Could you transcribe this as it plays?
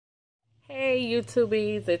Hey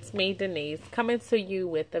YouTubies, it's me Denise coming to you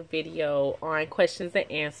with a video on questions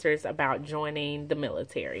and answers about joining the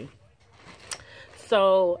military.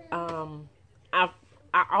 So I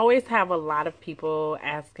always have a lot of people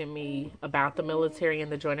asking me about the military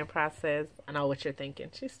and the joining process. I know what you're thinking.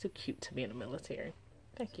 She's too cute to be in the military.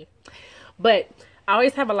 Thank you. But I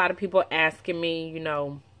always have a lot of people asking me,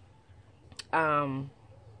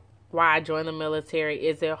 why I joined the military.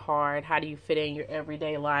 Is it hard? How do you fit in your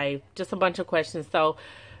everyday life? Just a bunch of questions. So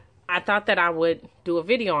I thought that I would do a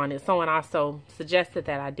video on it. Someone also suggested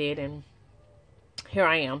that I did, and here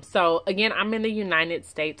I am. So again, I'm in the United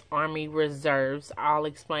States Army Reserves. I'll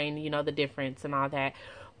explain, the difference and all that.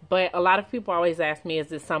 But a lot of people always ask me, is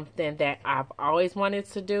this something that I've always wanted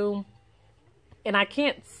to do? And I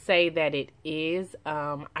can't say that it is.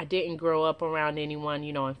 I didn't grow up around anyone,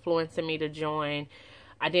 influencing me to join.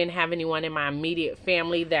 I didn't have anyone in my immediate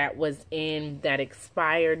family that was that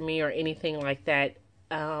expired me or anything like that.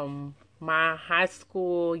 My high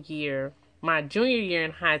school year, my junior year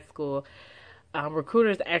in high school,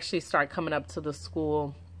 recruiters actually start coming up to the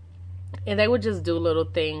school, and they would just do little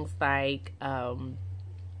things like,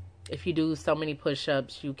 if you do so many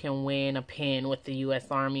push-ups, you can win a pin with the U.S.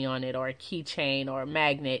 Army on it, or a keychain, or a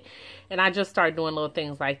magnet. And I just started doing little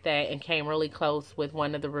things like that and came really close with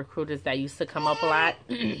one of the recruiters that used to come up a lot.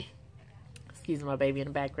 Excuse my baby in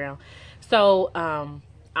the background. So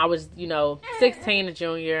I was, 16, a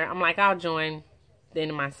junior. I'm like, I'll join the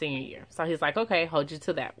end of my senior year. So he's like, okay, hold you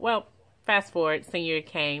to that. Well, fast forward, senior year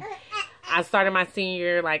came. I started my senior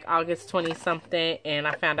year like August 20-something, and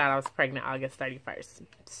I found out I was pregnant August 31st.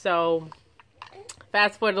 So,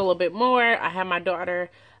 fast forward a little bit more, I had my daughter.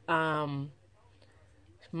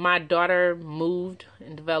 My daughter moved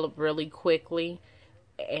and developed really quickly,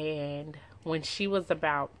 and when she was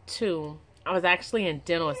about 2, I was actually in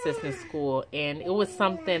dental assistant school, and it was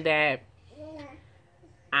something that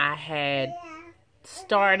I had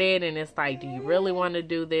started, and it's like, do you really want to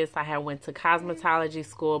do this? I had went to cosmetology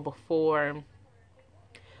school before.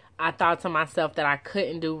 I thought to myself that I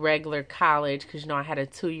couldn't do regular college because I had a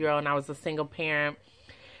 2-year-old and I was a single parent.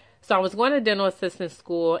 So I was going to dental assistant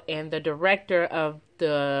school, and the director of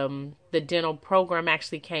the dental program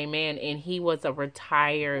actually came in, and he was a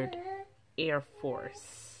retired Air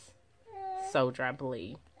Force soldier, I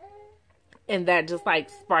believe. And that just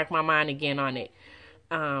sparked my mind again on it.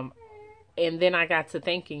 And then I got to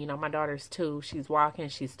thinking, my daughter's 2. She's walking,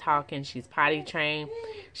 she's talking, she's potty trained.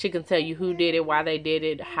 She can tell you who did it, why they did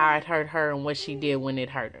it, how it hurt her, and what she did when it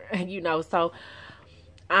hurt her. So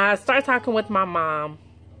I started talking with my mom.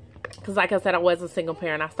 Because like I said, I was a single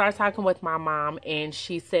parent. I started talking with my mom, and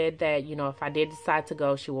she said that, if I did decide to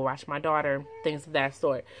go, she will watch my daughter, things of that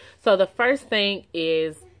sort. So the first thing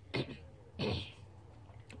is,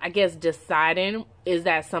 I guess, deciding, is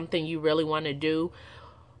that something you really want to do?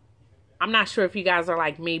 I'm not sure if you guys are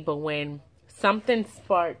like me, but when something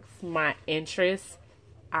sparks my interest,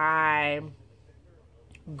 I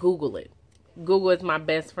Google it. Google is my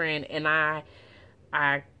best friend, and I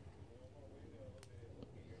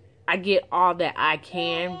get all that I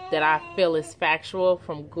can that I feel is factual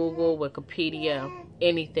from Google, Wikipedia,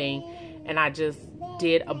 anything. And I just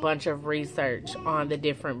did a bunch of research on the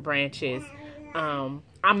different branches. I'm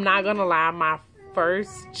not going to lie, my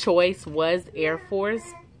first choice was Air Force.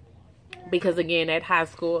 Because again, at high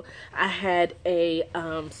school, I had a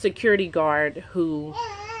security guard who,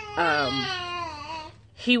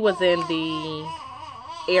 he was in the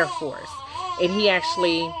Air Force. And he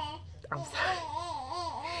actually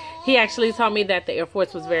told me that the Air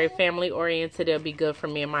Force was very family oriented. It'll be good for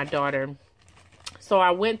me and my daughter. So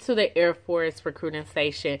I went to the Air Force recruiting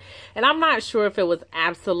station, and I'm not sure if it was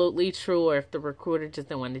absolutely true or if the recruiter just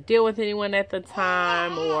didn't want to deal with anyone at the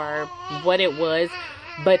time or what it was.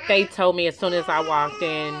 But they told me as soon as I walked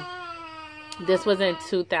in, this was in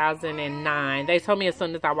 2009. They told me as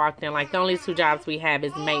soon as I walked in, the only 2 jobs we have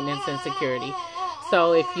is maintenance and security.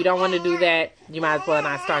 So if you don't want to do that, you might as well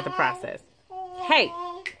not start the process. Hey,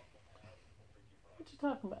 what you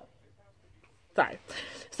talking about? Sorry.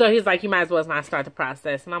 So he's like, you might as well not start the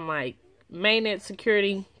process. And I'm like, maintenance,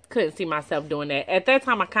 security, couldn't see myself doing that. At that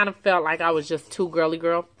time, I kind of felt like I was just too girly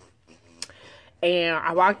girl. And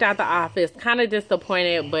I walked out the office, kind of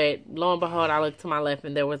disappointed, but lo and behold, I looked to my left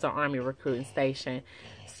and there was an Army recruiting station.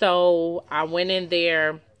 So I went in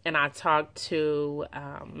there and I talked to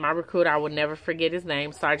my recruiter. I will never forget his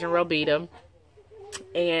name, Sergeant Robita.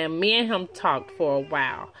 And me and him talked for a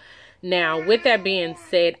while. Now, with that being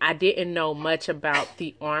said, I didn't know much about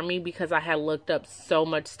the Army because I had looked up so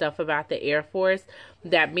much stuff about the Air Force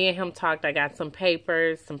that me and him talked. I got some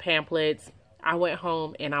papers, some pamphlets. I went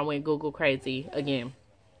home and I went Google crazy again.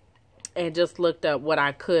 and just looked up what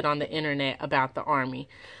I could on the internet about the Army.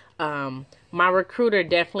 My recruiter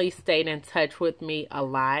definitely stayed in touch with me a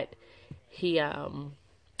lot. He,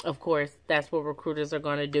 of course, that's what recruiters are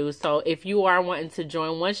going to do. So if you are wanting to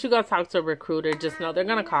join, once you go talk to a recruiter, just know they're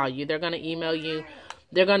going to call you. They're going to email you.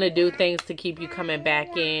 They're going to do things to keep you coming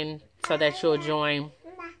back in so that you'll join.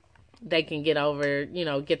 They can get over,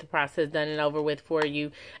 get the process done and over with for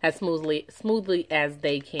you as smoothly as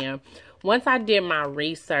they can. Once I did my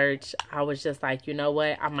research, I was just like, you know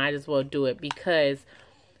what? I might as well do it because,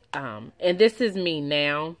 and this is me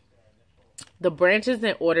now. The branches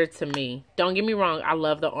in order to me, don't get me wrong, I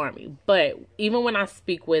love the Army. But even when I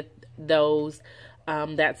speak with those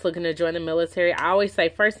that's looking to join the military, I always say,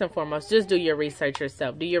 first and foremost, just do your research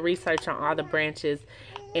yourself. Do your research on all the branches,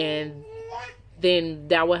 and then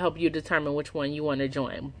that will help you determine which one you want to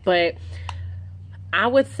join. But I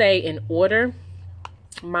would say in order,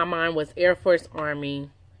 my mind was Air Force, Army,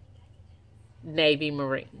 Navy,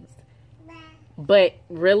 Marines. But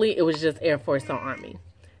really, it was just Air Force or Army.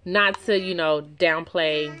 Not to,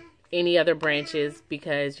 downplay any other branches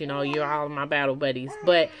because, you're all my battle buddies.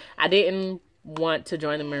 But I didn't want to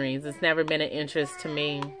join the Marines. It's never been an interest to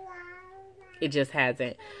me. It just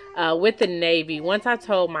hasn't. With the Navy, once I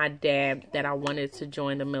told my dad that I wanted to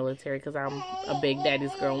join the military, because I'm a big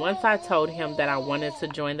daddy's girl. Once I told him that I wanted to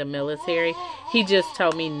join the military, he just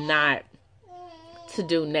told me not to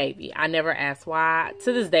do Navy. I never asked why.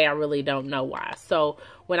 To this day, I really don't know why. So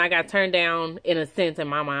when I got turned down, in a sense, in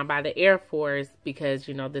my mind, by the Air Force, because,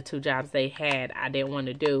 the 2 jobs they had, I didn't want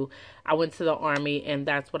to do, I went to the Army, and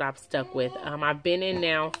that's what I've stuck with. I've been in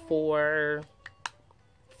now for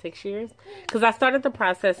 6 years, because I started the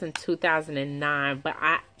process in 2009, but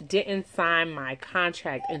I didn't sign my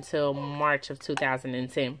contract until March of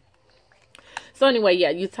 2010. So anyway,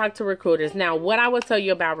 yeah, you talk to recruiters. Now, what I will tell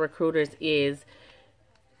you about recruiters is,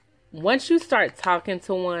 once you start talking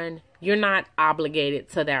to one, you're not obligated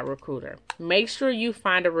to that recruiter. Make sure you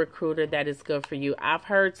find a recruiter that is good for you. I've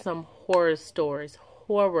heard some horrible stories.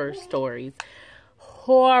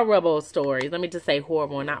 Let me just say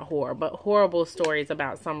horrible, not horror, but horrible stories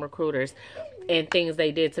about some recruiters and things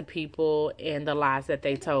they did to people and the lies that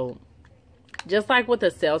they told. Just like with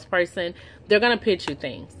a salesperson, they're going to pitch you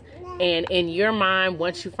things. And in your mind,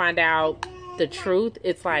 once you find out the truth,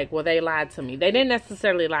 it's like, well, they lied to me. They didn't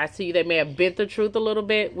necessarily lie to you. They may have bent the truth a little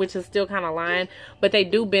bit, which is still kind of lying, but they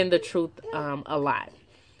do bend the truth a lot.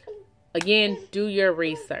 Again, do your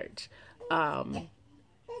research.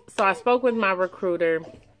 So I spoke with my recruiter.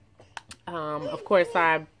 Of course,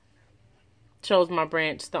 I chose my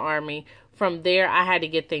branch, the Army. From there, I had to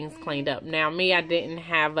get things cleaned up. Now, me, I didn't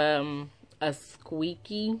have a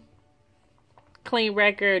squeaky clean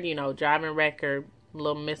record, driving record,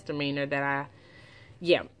 little misdemeanor that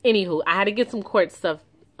anywho, I had to get some court stuff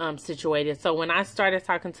situated. So when I started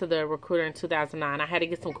talking to the recruiter in 2009, I had to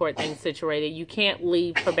get some court things situated. You can't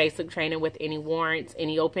leave for basic training with any warrants,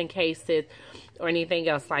 any open cases, or anything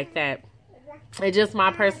else like that. It's just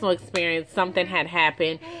my personal experience. Something had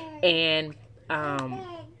happened, and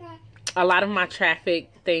a lot of my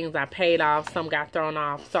traffic things I paid off. Some got thrown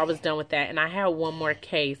off, so I was done with that. And I had one more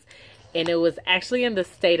case, and it was actually in the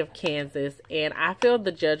state of Kansas. And I feel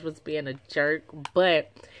the judge was being a jerk,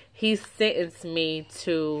 but he sentenced me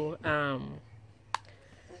to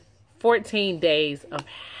 14 days of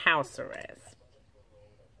house arrest.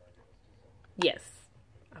 Yes,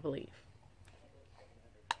 I believe.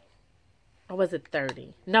 Or was it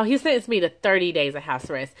 30? No, he sentenced me to 30 days of house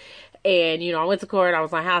arrest. And, I went to court. I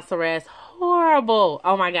was on house arrest. Horrible.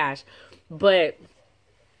 Oh, my gosh. But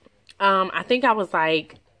I think I was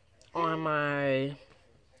like on my...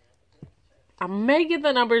 I may get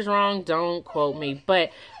the numbers wrong. Don't quote me.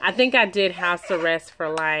 But I think I did house arrest for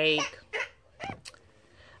like...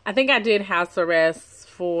 I think I did house arrest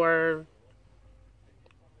for...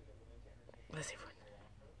 Let's see.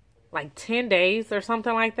 Like 10 days or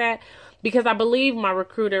something like that. Because I believe my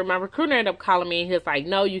recruiter ended up calling me, and he was like,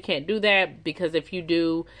 no, you can't do that, because if you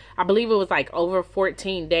do, I believe it was like over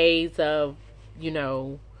 14 days of,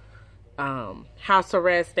 house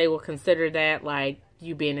arrest, they will consider that like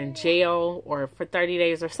you being in jail or for 30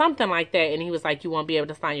 days or something like that. And he was like, you won't be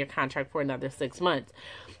able to sign your contract for another 6 months.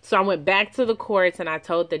 So I went back to the courts and I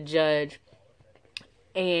told the judge,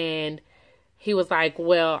 and he was like,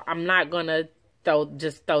 well, I'm not going to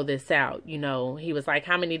just throw this out. He was like,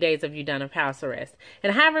 how many days have you done of house arrest?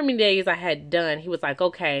 And however many days I had done, he was like,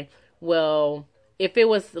 okay, well, if it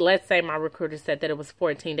was, let's say my recruiter said that it was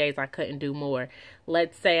 14 days, I couldn't do more.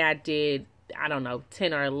 Let's say I did, I don't know,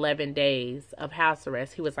 10 or 11 days of house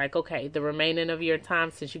arrest. He was like, okay, the remaining of your time,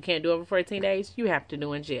 since you can't do over 14 days, you have to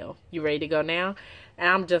do in jail. You ready to go now? And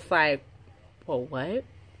I'm just like, well, what?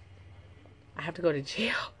 I have to go to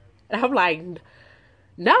jail? And I'm like,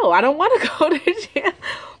 no, I don't want to go to jail.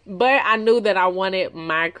 But I knew that I wanted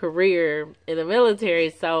my career in the military.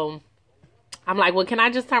 So I'm like, well, can I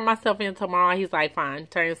just turn myself in tomorrow? He's like, fine,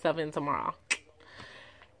 turn yourself in tomorrow.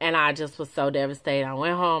 And I just was so devastated. I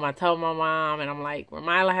went home. I told my mom. And I'm like,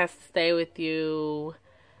 Ramila has to stay with you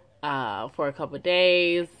for a couple of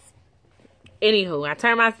days. Anywho, I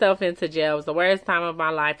turned myself into jail. It was the worst time of my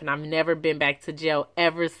life. And I've never been back to jail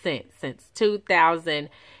ever since. Since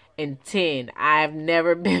 2010. I've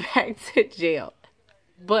never been back to jail.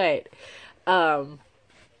 But,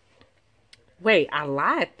 wait, I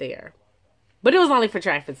lied there. But it was only for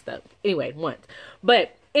traffic stuff. Anyway, once.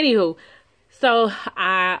 But, anywho, so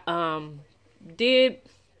I did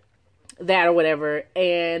that or whatever.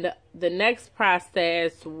 And the next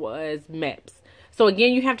process was MEPS. So,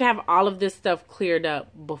 again, you have to have all of this stuff cleared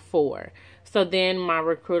up before. So, then my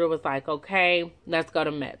recruiter was like, okay, let's go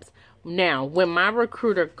to MEPS. Now, when my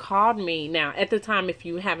recruiter called me, now, at the time, if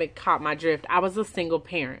you haven't caught my drift, I was a single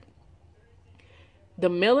parent. The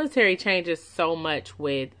military changes so much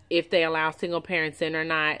with if they allow single parents in or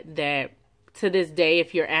not, that to this day,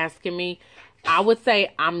 if you're asking me, I would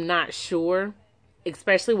say I'm not sure,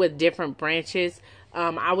 especially with different branches.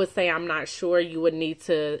 I would say I'm not sure. You would need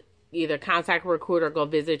to either contact a recruiter or go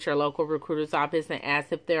visit your local recruiter's office and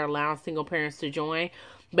ask if they're allowing single parents to join.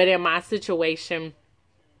 But in my situation,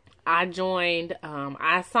 I joined,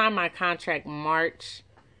 I signed my contract March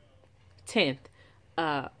 10th,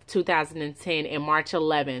 2010, and March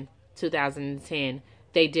 11th, 2010,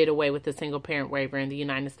 they did away with the single parent waiver in the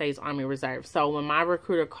United States Army Reserve. So when my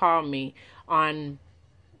recruiter called me on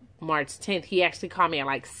March 10th, he actually called me at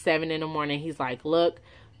like 7 in the morning. He's like, look,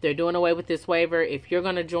 they're doing away with this waiver. If you're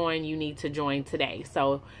going to join, you need to join today.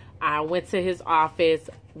 So I went to his office.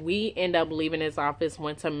 We end up leaving his office,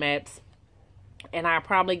 went to MEPS. And I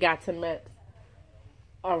probably got to MEPS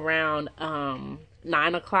around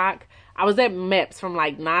 9 o'clock. I was at MEPS from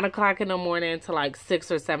like 9 o'clock in the morning to like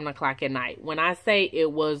 6 or 7 o'clock at night. When I say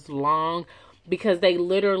it was long, because they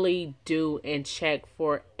literally do and check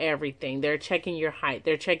for everything. They're checking your height.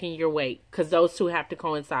 They're checking your weight, because those two have to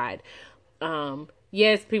coincide.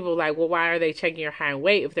 Yes, people are like, well, why are they checking your height and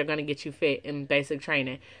weight if they're going to get you fit in basic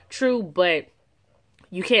training? True, but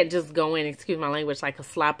you can't just go in, excuse my language, like a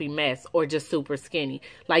sloppy mess or just super skinny.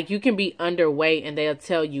 Like, you can be underweight and they'll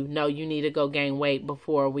tell you, no, you need to go gain weight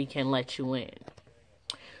before we can let you in.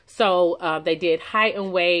 So they did height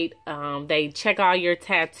and weight. They check all your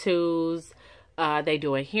tattoos. They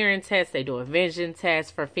do a hearing test. They do a vision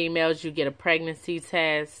test. For females, you get a pregnancy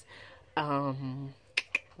test.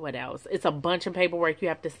 What else? It's a bunch of paperwork you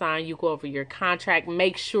have to sign. You go over your contract.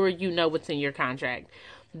 Make sure you know what's in your contract.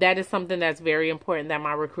 That is something that's very important that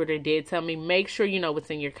my recruiter did tell me. Make sure you know what's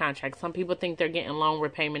in your contract. Some people think they're getting loan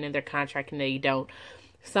repayment in their contract and they don't.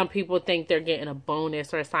 Some people think they're getting a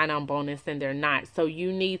bonus or a sign-on bonus and they're not. So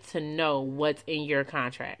you need to know what's in your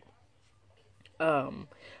contract.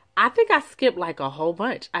 I think I skipped like a whole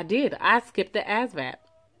bunch. I did. I skipped the ASVAB.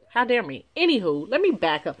 How dare me? Anywho, let me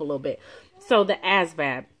back up a little bit. So the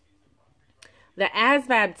ASVAB. The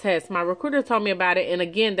ASVAB test, my recruiter told me about it. And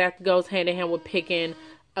again, that goes hand in hand with picking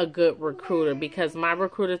a good recruiter, because my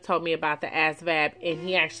recruiter told me about the ASVAB and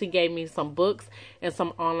he actually gave me some books and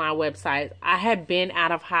some online websites. I had been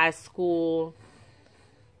out of high school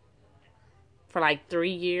for like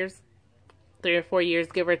 3 or 4 years,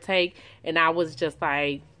 give or take. And I was just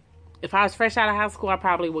like, if I was fresh out of high school, I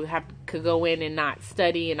probably could go in and not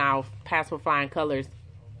study and I'll pass with flying colors.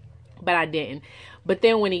 But I didn't. But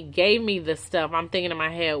then when he gave me the stuff, I'm thinking in my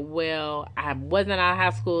head, well, I wasn't out of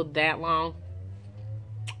high school that long.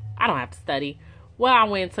 I don't have to study. Well, I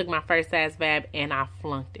went and took my first ASVAB and I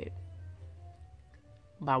flunked it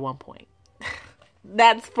by 1 point.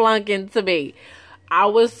 That's flunking to me. I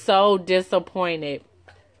was so disappointed.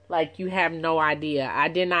 Like, you have no idea. I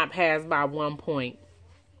did not pass by 1 point.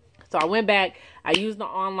 So I went back. I used the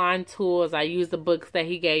online tools. I used the books that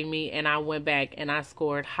he gave me. And I went back and I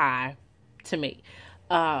scored high to me.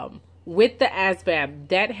 With the ASVAB,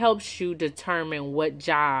 that helps you determine what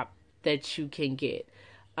job that you can get.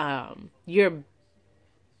 Your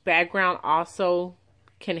background also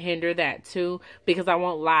can hinder that too, because I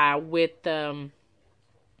won't lie, with the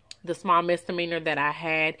small misdemeanor that I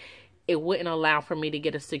had, it wouldn't allow for me to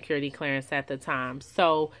get a security clearance at the time.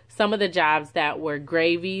 So some of the jobs that were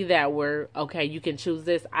gravy, that were, okay, you can choose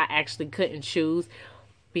this, I actually couldn't choose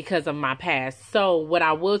because of my past. So what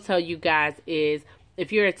I will tell you guys is,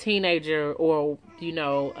 if you're a teenager or, you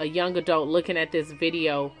know, a young adult looking at this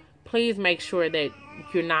video, please make sure that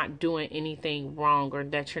you're not doing anything wrong or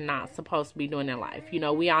that you're not supposed to be doing in life. You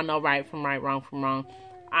know, we all know right from right, wrong from wrong.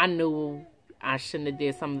 I knew I shouldn't have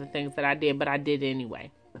did some of the things that I did, but I did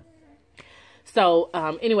anyway. So,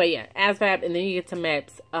 anyway, yeah, ASVAB, and then you get to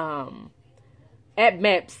MEPS. At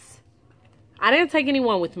MEPS, I didn't take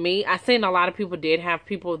anyone with me. I seen a lot of people did have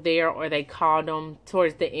people there, or they called them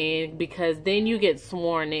towards the end, because then you get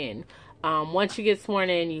sworn in. Once you get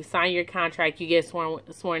sworn in, you sign your contract, you get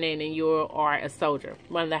sworn in, and you are a soldier.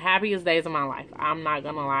 One of the happiest days of my life. I'm not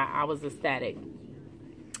gonna lie, I was ecstatic.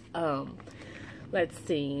 Let's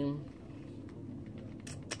see.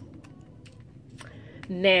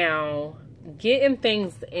 Now, getting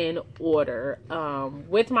things in order.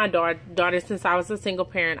 With my daughter, since I was a single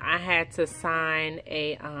parent, I had to sign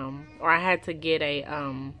I had to get a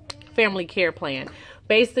family care plan.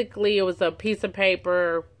 Basically, it was a piece of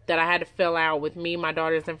paper that I had to fill out with me, my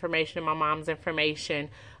daughter's information, and my mom's information,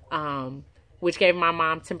 which gave my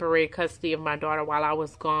mom temporary custody of my daughter while I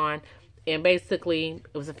was gone. And basically,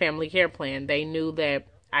 it was a family care plan. They knew that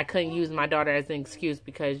I couldn't use my daughter as an excuse,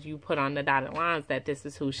 because you put on the dotted lines that this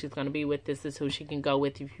is who she's going to be with, this is who she can go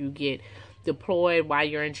with if you get deployed while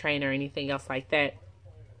you're in training or anything else like that.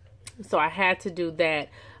 So I had to do that.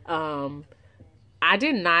 I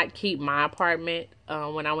did not keep my apartment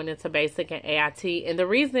when I went into basic and AIT. And the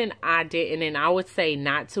reason I didn't, and I would say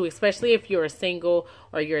not to, especially if you're a single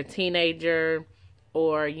or you're a teenager,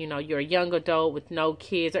 or, you know, you're a young adult with no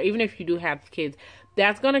kids, or even if you do have kids,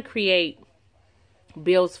 that's going to create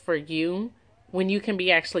bills for you when you can be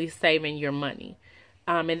actually saving your money.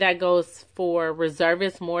 And that goes for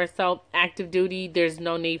reservists more so. Active duty, there's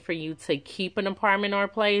no need for you to keep an apartment or a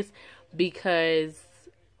place, because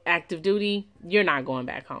active duty, you're not going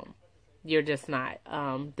back home. You're just not.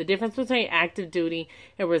 The difference between active duty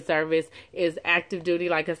and reservist is active duty,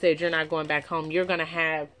 like I said, you're not going back home. You're going to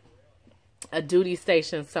have a duty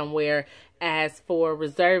station somewhere. As for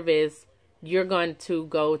reservists, you're going to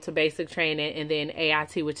go to basic training and then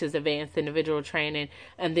AIT, which is advanced individual training.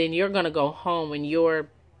 And then you're going to go home, and your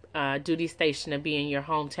duty station to be in your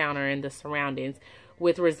hometown or in the surroundings.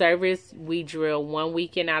 With reservists, we drill 1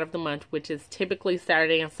 weekend out of the month, which is typically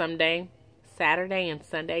Saturday and Sunday.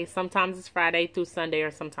 Sometimes it's Friday through Sunday, or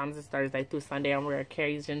sometimes it's Thursday through Sunday on rare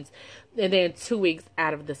occasions. And then 2 weeks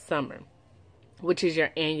out of the summer, which is your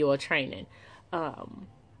annual training.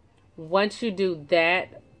 Once you do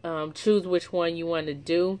that, choose which one you want to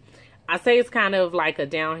do. I say it's kind of like a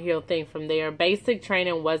downhill thing from there. Basic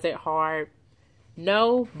training wasn't hard.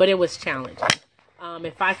 No, but it was challenging.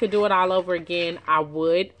 If I could do it all over again, I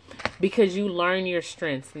would, because you learn your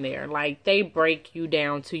strengths in there. Like, they break you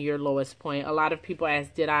down to your lowest point. A lot of people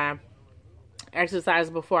ask, did I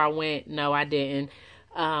exercise before I went? No, I didn't.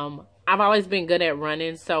 I've always been good at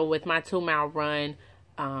running. So with my 2-mile run,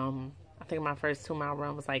 I think my first 2-mile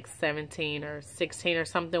run was like 17 or 16 or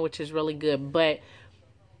something, which is really good. But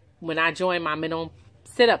when I joined, my minimum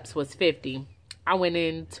sit-ups was 50. I went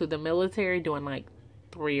into the military doing like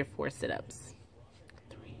 3 or 4 sit-ups.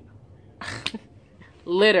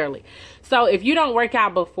 Literally. So if you don't work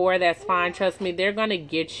out before, that's fine. Trust me, they're going to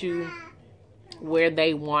get you where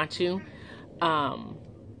they want you.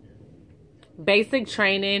 Basic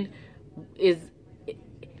training is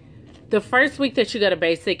the first week that you go to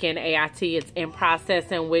basic and AIT. It's in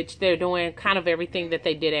process, in which they're doing kind of everything that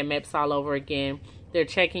they did at MEPS all over again. They're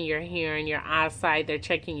checking your hearing, your eyesight. They're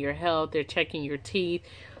checking your health. They're checking your teeth.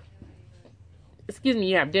 Excuse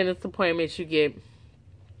me, you have dentist appointments. You get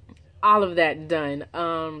all of that done.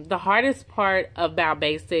 The hardest part about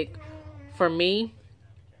basic for me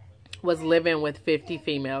was living with 50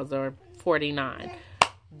 females, or 49.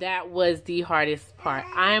 That was the hardest part.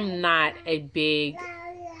 I am not a big,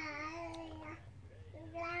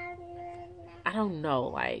 I don't know,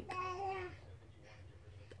 like,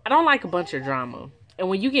 I don't like a bunch of drama. And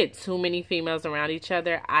when you get too many females around each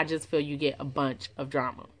other, I just feel you get a bunch of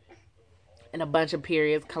drama. And a bunch of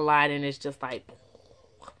periods colliding. It's just like,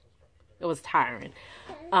 it was tiring.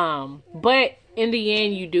 But in the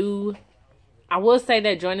end, I will say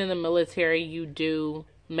that joining the military, you do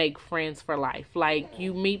make friends for life. Like,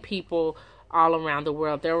 you meet people all around the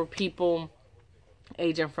world. There were people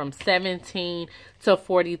aging from 17 to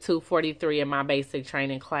 42, 43 in my basic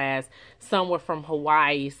training class. Some were from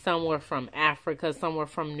Hawaii, some were from Africa, some were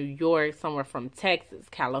from New York, some were from Texas,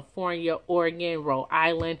 California, Oregon, Rhode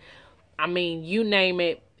Island. I mean, you name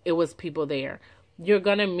it, it was people there. You're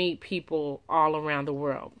going to meet people all around the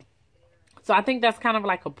world. So I think that's kind of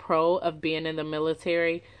like a pro of being in the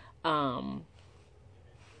military. A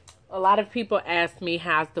lot of people ask me,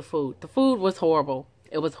 how's the food? The food was horrible.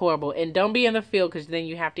 It was horrible. And don't be in the field, because then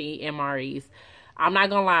you have to eat MREs. I'm not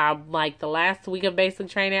gonna lie, like the last week of basic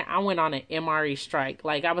training, I went on an MRE strike.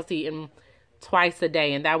 Like I was eating twice a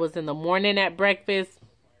day, and that was in the morning at breakfast,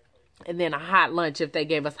 and then a hot lunch if they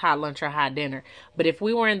gave us hot lunch or hot dinner. But if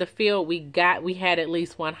we were in the field, we had at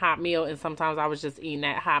least one hot meal, and sometimes I was just eating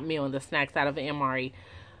that hot meal and the snacks out of an MRE.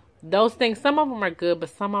 Those things, some of them are good, but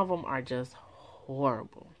some of them are just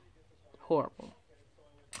horrible. Horrible.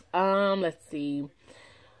 Let's see.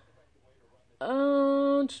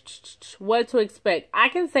 What to expect? I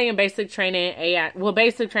can say in basic training,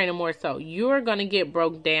 basic training more so, you're going to get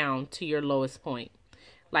broke down to your lowest point.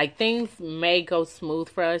 Like, things may go smooth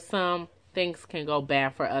for us. Some things can go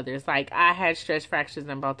bad for others. Like, I had stress fractures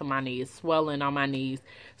in both of my knees, swelling on my knees,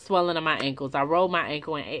 swelling on my ankles. I rolled my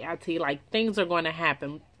ankle in AIT. Like, things are going to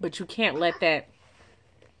happen, but you can't let that,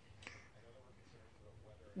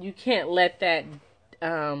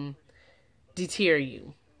 deter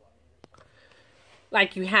you.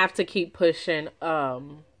 Like, you have to keep pushing.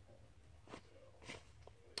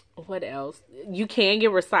 What else? You can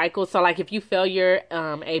get recycled. So, like, if you fail your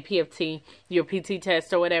APFT, your PT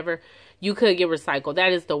test or whatever, you could get recycled.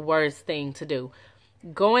 That is the worst thing to do.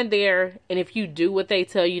 Go in there, and if you do what they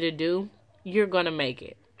tell you to do, you're going to make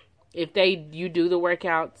it. If you do the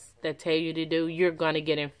workouts that tell you to do, you're going to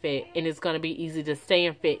get in fit. And it's going to be easy to stay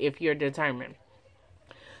in fit if you're determined.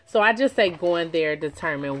 So I just say go in there,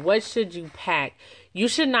 determine what should you pack. You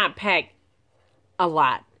should not pack a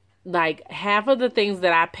lot. Like, half of the things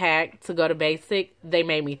that I packed to go to basic, they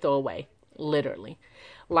made me throw away. Literally.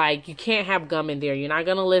 Like, you can't have gum in there. You're not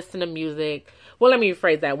going to listen to music. Well, let me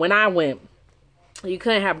rephrase that. When I went, you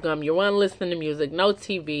couldn't have gum. You weren't listening to music. No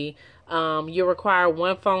TV. You require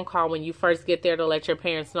one phone call when you first get there to let your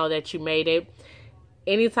parents know that you made it.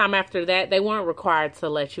 Anytime after that, they weren't required to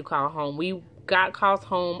let you call home. We got calls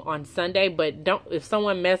home on Sunday, but if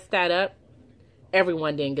someone messed that up,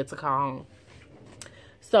 everyone didn't get to call home.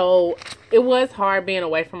 So it was hard being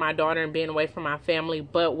away from my daughter and being away from my family.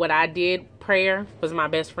 But what I did, prayer was my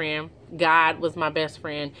best friend. God was my best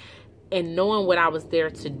friend. And knowing what I was there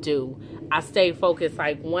to do, I stayed focused.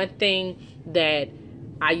 Like, one thing that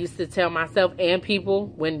I used to tell myself and people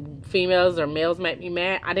when females or males make me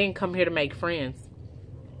mad, I didn't come here to make friends.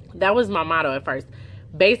 That was my motto at first.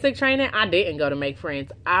 Basic training, I didn't go to make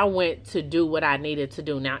friends. I went to do what I needed to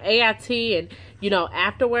do. Now, AIT and,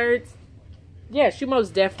 afterwards, yes, you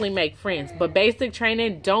most definitely make friends. But basic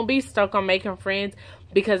training, don't be stuck on making friends,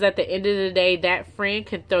 because at the end of the day, that friend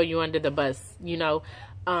can throw you under the bus,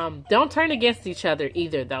 Don't turn against each other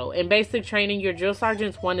either, though. In basic training, your drill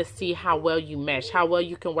sergeants want to see how well you mesh, how well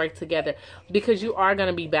you can work together, because you are going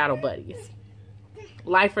to be battle buddies.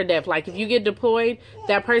 Life or death. Like, if you get deployed,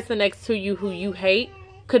 that person next to you who you hate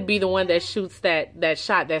could be the one that shoots that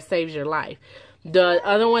shot that saves your life. The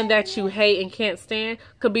other one that you hate and can't stand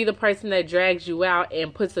could be the person that drags you out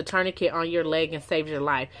and puts a tourniquet on your leg and saves your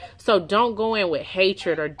life. So don't go in with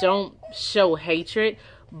hatred, or don't show hatred,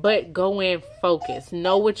 but go in focused.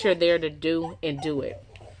 Know what you're there to do and do it.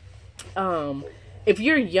 If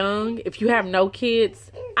you're young, if you have no kids,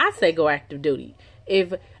 I say go active duty.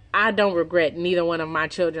 I don't regret neither one of my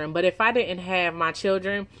children, but if I didn't have my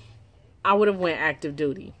children, I would have went active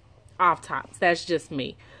duty. Off tops. That's just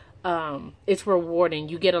me. It's rewarding.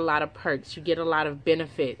 You get a lot of perks. You get a lot of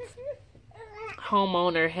benefits.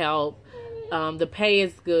 Homeowner help. The pay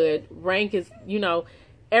is good. Rank is,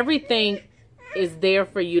 everything is there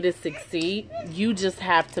for you to succeed. You just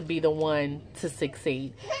have to be the one to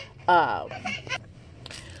succeed. So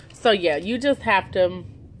yeah, you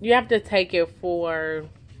have to take it for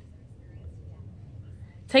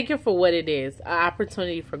what it is. An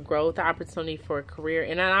opportunity for growth, an opportunity for a career,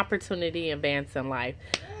 and an opportunity to advance in life.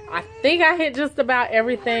 I think I hit just about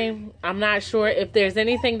everything. I'm not sure if there's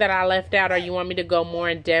anything that I left out, or you want me to go more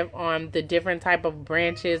in depth on the different type of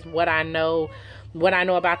branches, what I know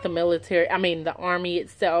about the military, the Army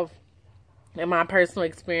itself, and my personal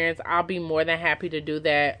experience. I'll be more than happy to do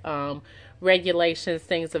that. Regulations,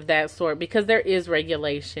 things of that sort, because there is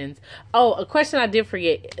regulations. Oh, a question I did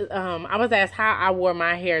forget. I was asked how I wore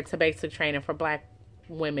my hair to basic training for black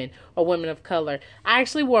women or women of color. I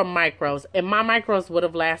actually wore micros, and my micros would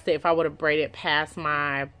have lasted if I would have braided past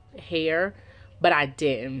my hair, but I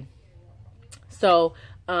didn't. So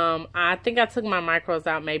I think I took my micros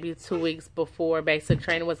out maybe 2 weeks before basic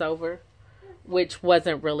training was over, which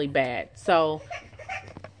wasn't really bad. So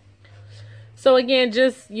again,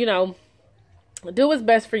 just do what's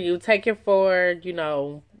best for you. Take it for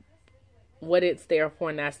what it's there for,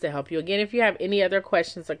 and that's to help you. Again, if you have any other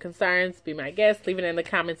questions or concerns, be my guest. Leave it in the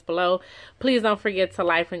comments below. Please don't forget to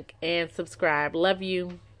like and subscribe. Love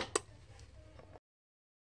you.